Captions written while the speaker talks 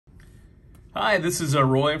Hi, this is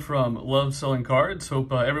Roy from Love Selling Cards.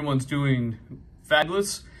 Hope everyone's doing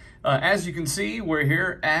fabulous. As you can see, we're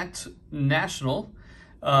here at National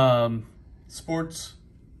Sports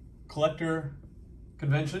Collector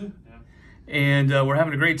Convention, and we're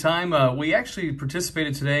having a great time. We actually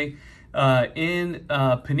participated today in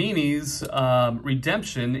Panini's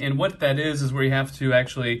redemption, and what that is where you have to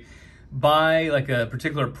actually buy like a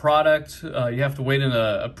particular product. You have to wait in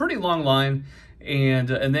a pretty long line, and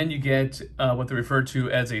then you get what they refer to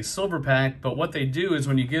as a silver pack. But what they do is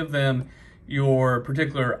when you give them your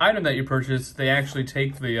particular item that you purchased, they actually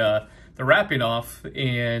take the wrapping off,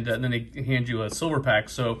 and then they hand you a silver pack.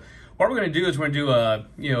 So what we're going to do is we're going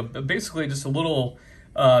to do basically just a little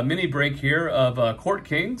mini break here of Court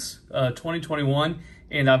Kings 2021,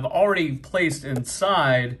 and I've already placed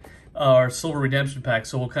inside our silver redemption pack,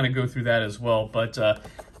 so we'll kind of go through that as well. But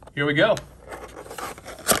here we go.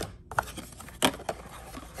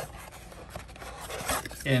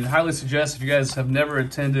 And highly suggest, if you guys have never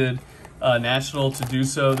attended National, to do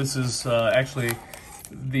so. This is actually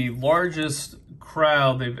the largest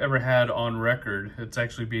crowd they've ever had on record. It's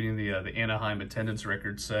actually beating the Anaheim attendance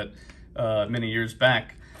record set many years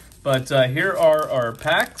back. But here are our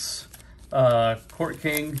packs, Court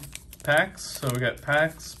King packs. So we got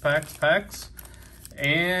packs,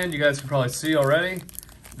 and you guys can probably see already,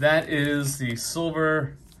 that is the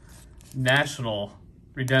silver National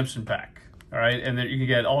redemption pack. All right, and then you can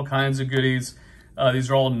get all kinds of goodies. These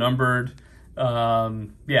are all numbered. Yeah,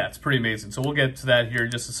 it's pretty amazing. So we'll get to that here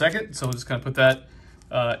in just a second. So we'll just kind of put that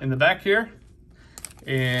in the back here.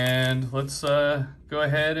 And let's go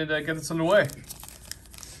ahead and get this underway.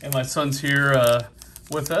 And my son's here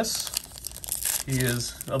with us. He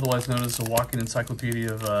is otherwise known as a walking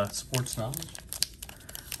encyclopedia of sports knowledge.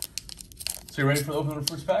 So you ready for the opening of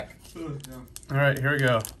the first pack? Sure, yeah. All right, here we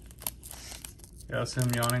go. Yeah, that's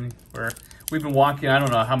him yawning. We've been walking, I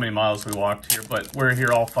don't know how many miles we walked here, but we're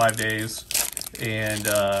here all 5 days, and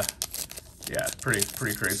yeah, it's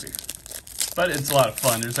pretty crazy. But it's a lot of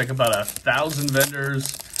fun. There's like about 1,000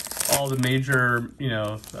 vendors. All the major,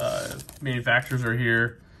 manufacturers are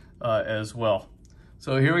here as well.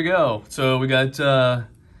 So here we go. So we got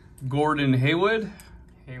Gordon Hayward.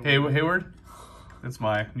 Hayward. That's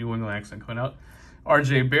my New England accent coming out.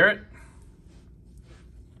 RJ Barrett.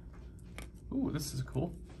 Ooh, this is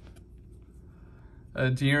cool.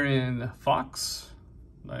 De'Aaron Fox,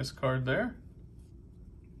 nice card there.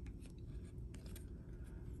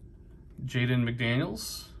 Jaden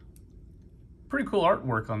McDaniels, pretty cool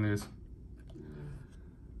artwork on these.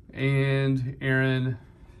 And Aaron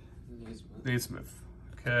Naismith.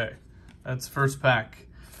 Okay, that's first pack.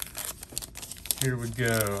 Here we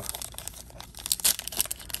go.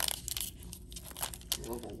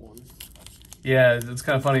 Level 1. Yeah, it's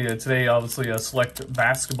kind of funny. Today, obviously, Select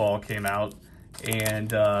Basketball came out,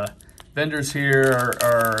 and vendors here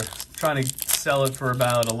are trying to sell it for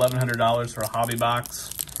about $1,100 for a hobby box.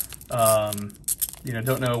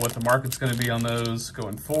 Don't know what the market's going to be on those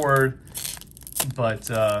going forward, but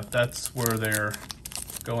that's where they're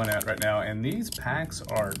going at right now. And these packs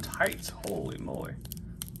are tight. Holy moly.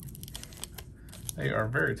 They are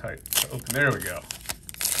very tight to open. There we go.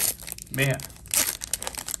 Man.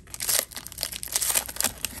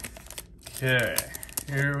 Okay,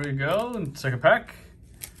 here we go. And second pack.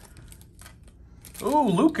 Ooh,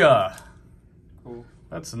 Luka. Cool.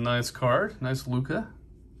 That's a nice card. Nice Luka.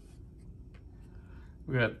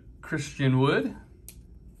 We got Christian Wood.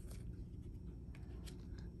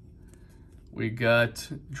 We got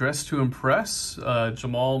Dress to Impress,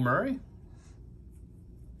 Jamal Murray.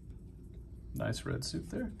 Nice red suit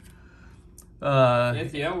there.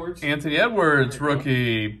 Anthony Edwards. Anthony Edwards,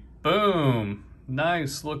 rookie. Boom.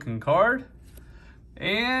 Nice looking card.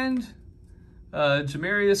 And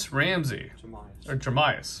Jamarius Ramsey.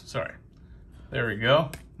 Jamias, sorry. There we go.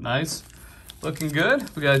 Nice. Looking good.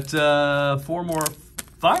 We got 5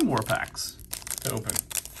 more packs to open.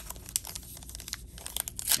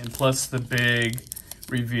 And plus the big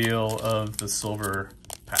reveal of the silver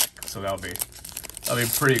pack. So that'll be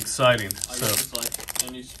pretty exciting. I guess it's like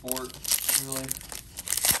any sport, really.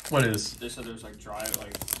 What is? They said there's like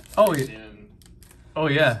oh yeah. Oh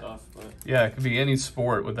yeah. Stuff, but yeah, it could be any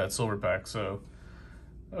sport with that silver pack. So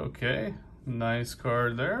okay, nice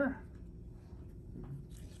card there.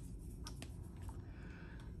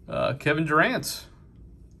 Kevin Durant.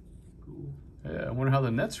 cool. Yeah, I wonder how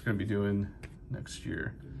the Nets are going to be doing next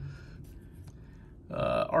year.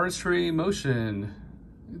 Artistry Motion,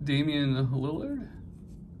 Damian Lillard.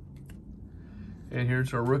 And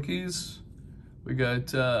here's our rookies. We got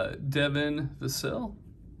Devin Vassell.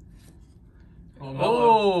 LaMelo.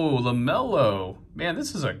 Oh, LaMelo. Man,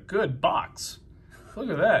 this is a good box. Look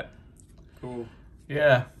at that. Cool.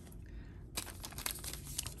 Yeah.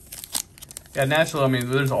 Yeah, naturally, I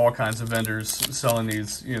mean, there's all kinds of vendors selling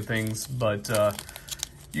these, things, but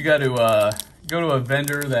you got to go to a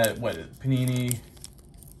vendor that Panini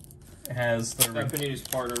has Panini's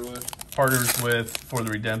partners with for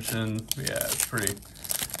the redemption. Yeah, it's pretty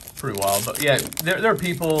wild. But yeah, there are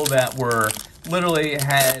people that were literally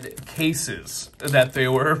had cases that they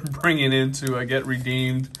were bringing in to get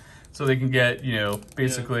redeemed, so they can get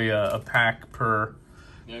basically a pack per.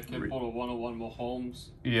 Yeah, kid pulled a 101 Mahomes.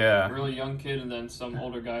 Yeah. Really young kid, and then some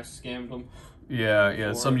older guy scammed him.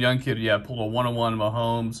 Yeah. Some young kid, pulled a 101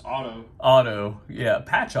 Mahomes. Auto. Yeah,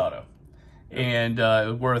 patch auto. And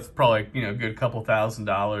worth probably, a good couple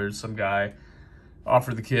 $1,000s. Some guy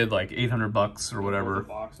offered the kid like $800 or whatever.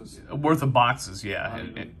 Worth of boxes, yeah.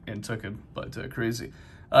 And took it, but crazy.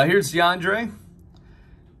 Here's DeAndre.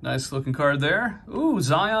 Nice looking card there. Ooh,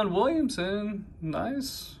 Zion Williamson.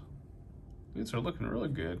 Nice. These are looking really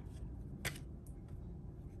good.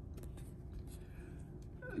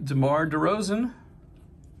 DeMar DeRozan.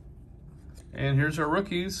 And here's our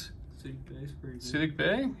rookies. Siddiq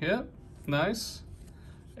Bey, yep, nice.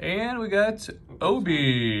 And we got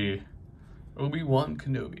Obi-Wan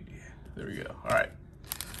Kenobi. There we go, all right.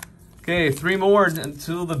 Okay, 3 more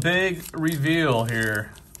until the big reveal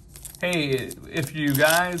here. Hey, if you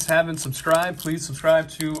guys haven't subscribed, please subscribe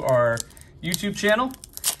to our YouTube channel.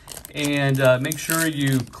 And make sure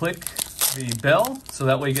you click the bell so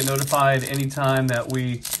that way you get notified anytime that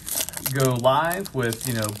we go live with,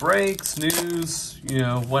 breaks, news,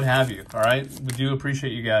 what have you. All right, we do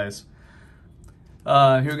appreciate you guys.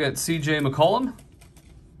 Here we got CJ McCollum,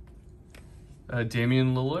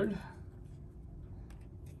 Damian Lillard.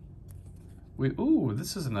 Ooh,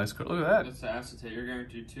 this is a nice card. Look at that. That's the acetate. You're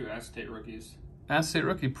guaranteed 2 acetate rookies. Acetate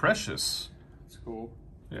rookie, Precious. That's cool.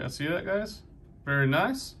 Yeah, see that, guys? Very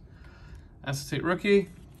nice. Acetate rookie.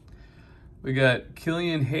 We got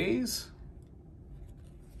Killian Hayes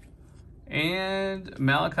and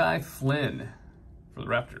Malachi Flynn for the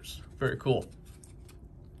Raptors. Very cool.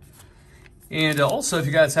 And also, if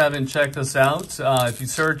you guys haven't checked us out, if you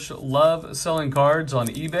search Love Selling Cards on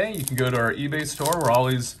eBay, you can go to our eBay store. We're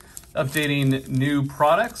always updating new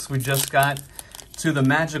products. We just got to the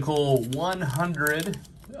magical 100,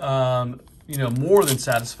 more than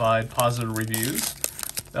satisfied positive reviews.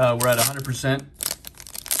 We're at 100%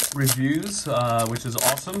 reviews, which is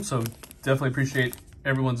awesome. So definitely appreciate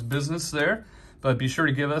everyone's business there. But be sure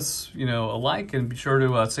to give us, a like, and be sure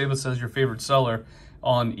to save us as your favorite seller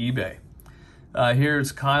on eBay.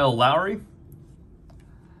 Here's Kyle Lowry,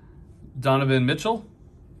 Donovan Mitchell.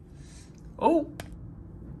 Oh,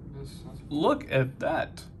 look at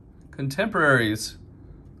that. Contemporaries,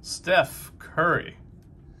 Steph Curry.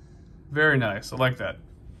 Very nice. I like that.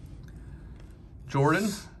 Jordan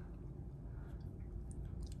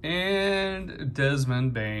and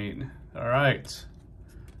Desmond Bain. All right,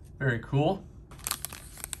 very cool.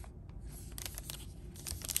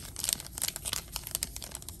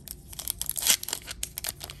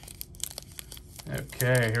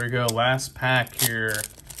 Okay, here we go. Last pack here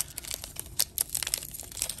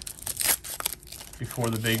before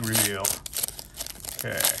the big reveal.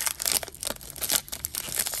 Okay.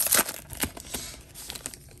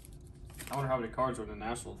 I wonder how many cards were in the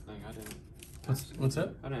national thing. I didn't. What's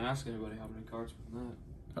that? I didn't ask anybody how many cards were in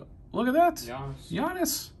that. Oh, look at that.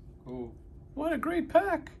 Giannis. Cool. What a great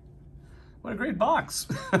pack. What a great box.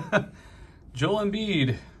 Joel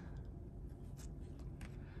Embiid.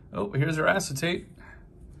 Oh, here's our acetate.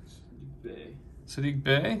 Siddiq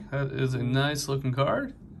Bey. That is a nice looking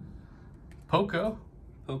card. Poku,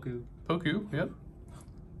 yep.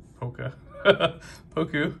 Poka.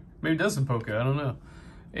 Poku. Maybe it doesn't Poka, I don't know.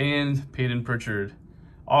 And Peyton Pritchard.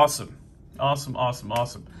 Awesome. Awesome.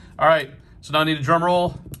 All right, so now I need a drum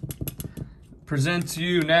roll. Present to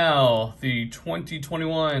you now the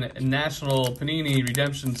 2021 National Panini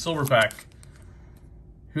Redemption Silver Pack.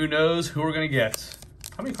 Who knows who we're going to get?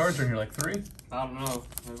 How many cards are in here, like 3? I don't know.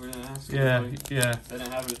 We didn't ask anybody. Yeah. They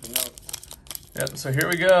didn't have anything else. Yep, so here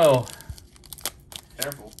we go.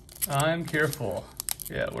 Careful. I'm careful.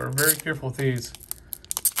 Yeah, we're very careful with these.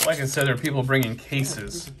 Like I said, there are people bringing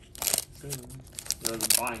cases. They're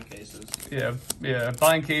buying cases. Yeah,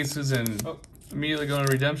 buying cases and immediately going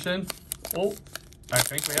to redemption. Oh, I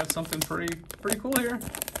think we have something pretty cool here.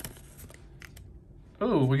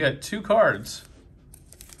 Oh, we got 2 cards.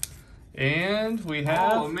 And we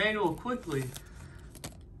have... Oh, Emmanuel Quickly.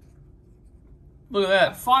 Look at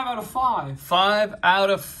that. 5 out of 5. 5 out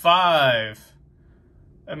of 5.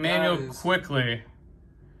 Emmanuel Quickly.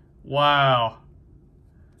 Wow.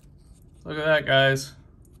 Look at that, guys.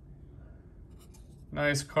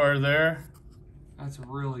 Nice card there. That's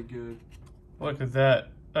really good. Look at that.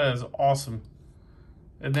 That is awesome.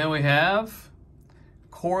 And then we have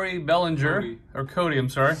Corey Bellinger, or Cody, I'm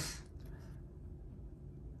sorry.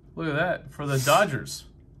 Look at that, for the Dodgers.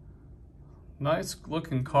 Nice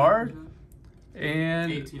looking card.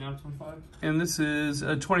 And 18 out of 25. And this is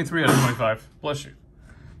a 23 out of 25. Bless you.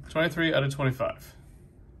 23 out of 25.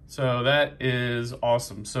 So that is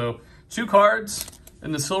awesome. So 2 cards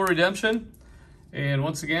in the Silver Redemption. And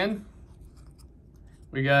once again,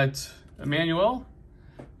 we got Emmanuel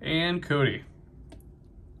and Cody.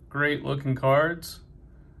 Great looking cards.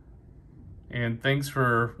 And thanks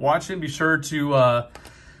for watching. Be sure to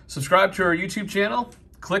subscribe to our YouTube channel.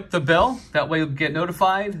 Click the bell. That way you'll get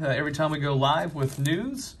notified every time we go live with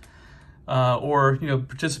news. Or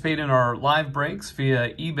participate in our live breaks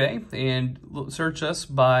via eBay. And search us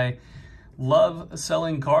by Love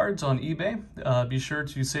Selling Cards on eBay. Be sure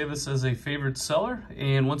to save us as a favorite seller.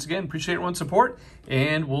 And once again, appreciate everyone's support.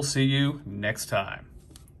 And we'll see you next time.